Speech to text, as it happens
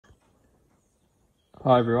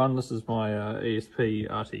Hi everyone, this is my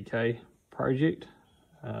ESPrtk project.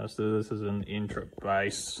 So this is an NTRIP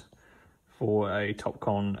base for a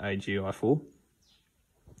TOPCON AGI4.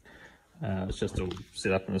 It's just all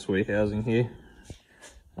set up in this warehousing here.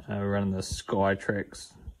 We're running the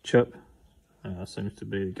Skytraq chip. Seems to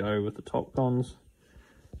be the go with the TOPCONs.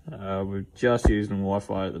 We're just using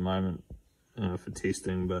Wi-Fi at the moment for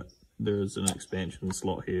testing, but there is an expansion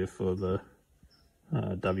slot here for the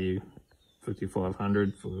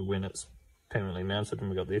W5500 for when it's permanently mounted and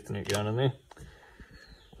we've got the Ethernet going in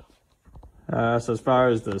there. So as far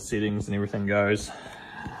as the settings and everything goes,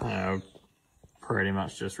 pretty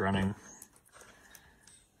much just running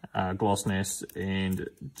GNSS and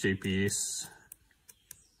GPS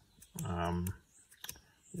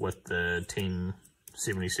with the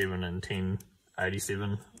 1077 and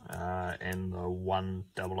 1087 and the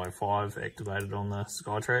 1005 activated on the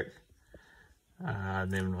Skytraq. And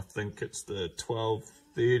then I think it's the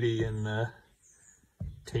 1230 and the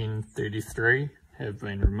 1033 have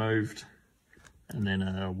been removed, and then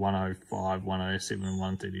 105, 107 and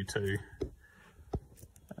 132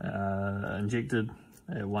 injected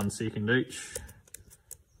at 1 second each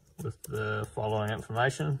with the following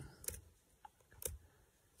information,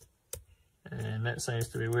 and that seems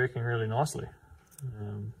to be working really nicely.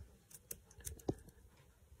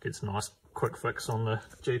 Gets a nice quick fix on the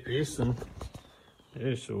GPS and yeah,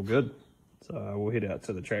 it's all good. So we'll head out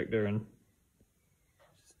to the tractor and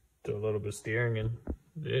do a little bit of steering and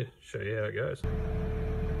yeah, show you how it goes.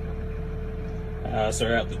 So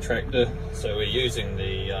we're out the tractor. So we're using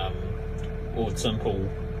the Ardusimple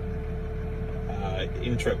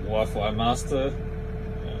NTRIP Wi-Fi master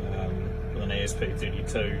with an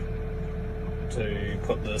ESP32 to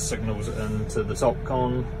put the signals into the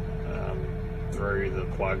TOPCON through the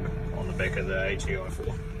plug on the back of the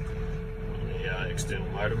AGI4. External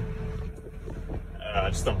modem.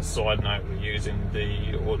 Just on a side note, we're using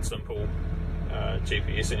the Ardusimple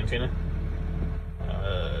GPS antenna.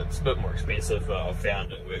 It's a bit more expensive, but I've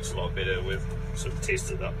found it works a lot better. We've sort of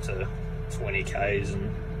tested up to 20 Ks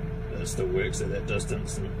and it still works at that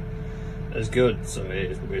distance and is good, so yeah,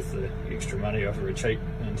 it's worth the extra money over a cheap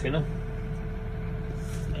antenna.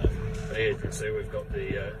 But yeah, you can see we've got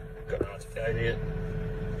the got RTK there.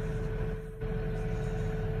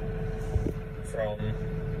 From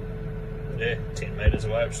 10 metres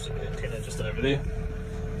away, which is the antenna just over there.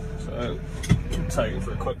 So we'll take it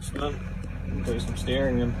for a quick spin, do some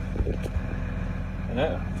steering and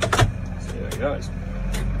yeah, see how it goes.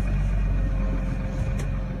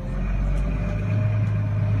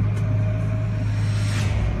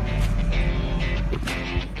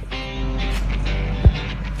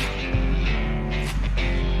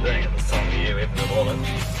 Doing it this time of year, we haven't got all the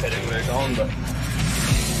paddock work on, but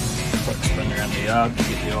quick spin around the yard to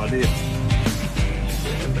get the idea.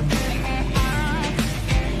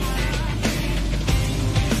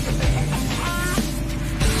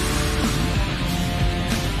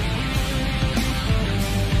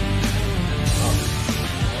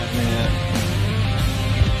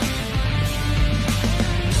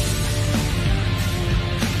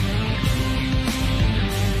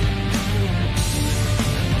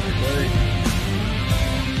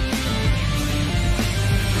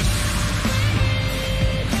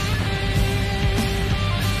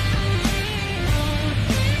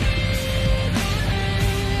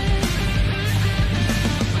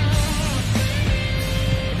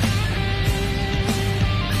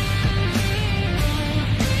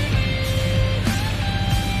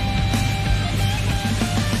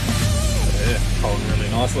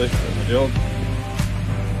 Nicely for the job.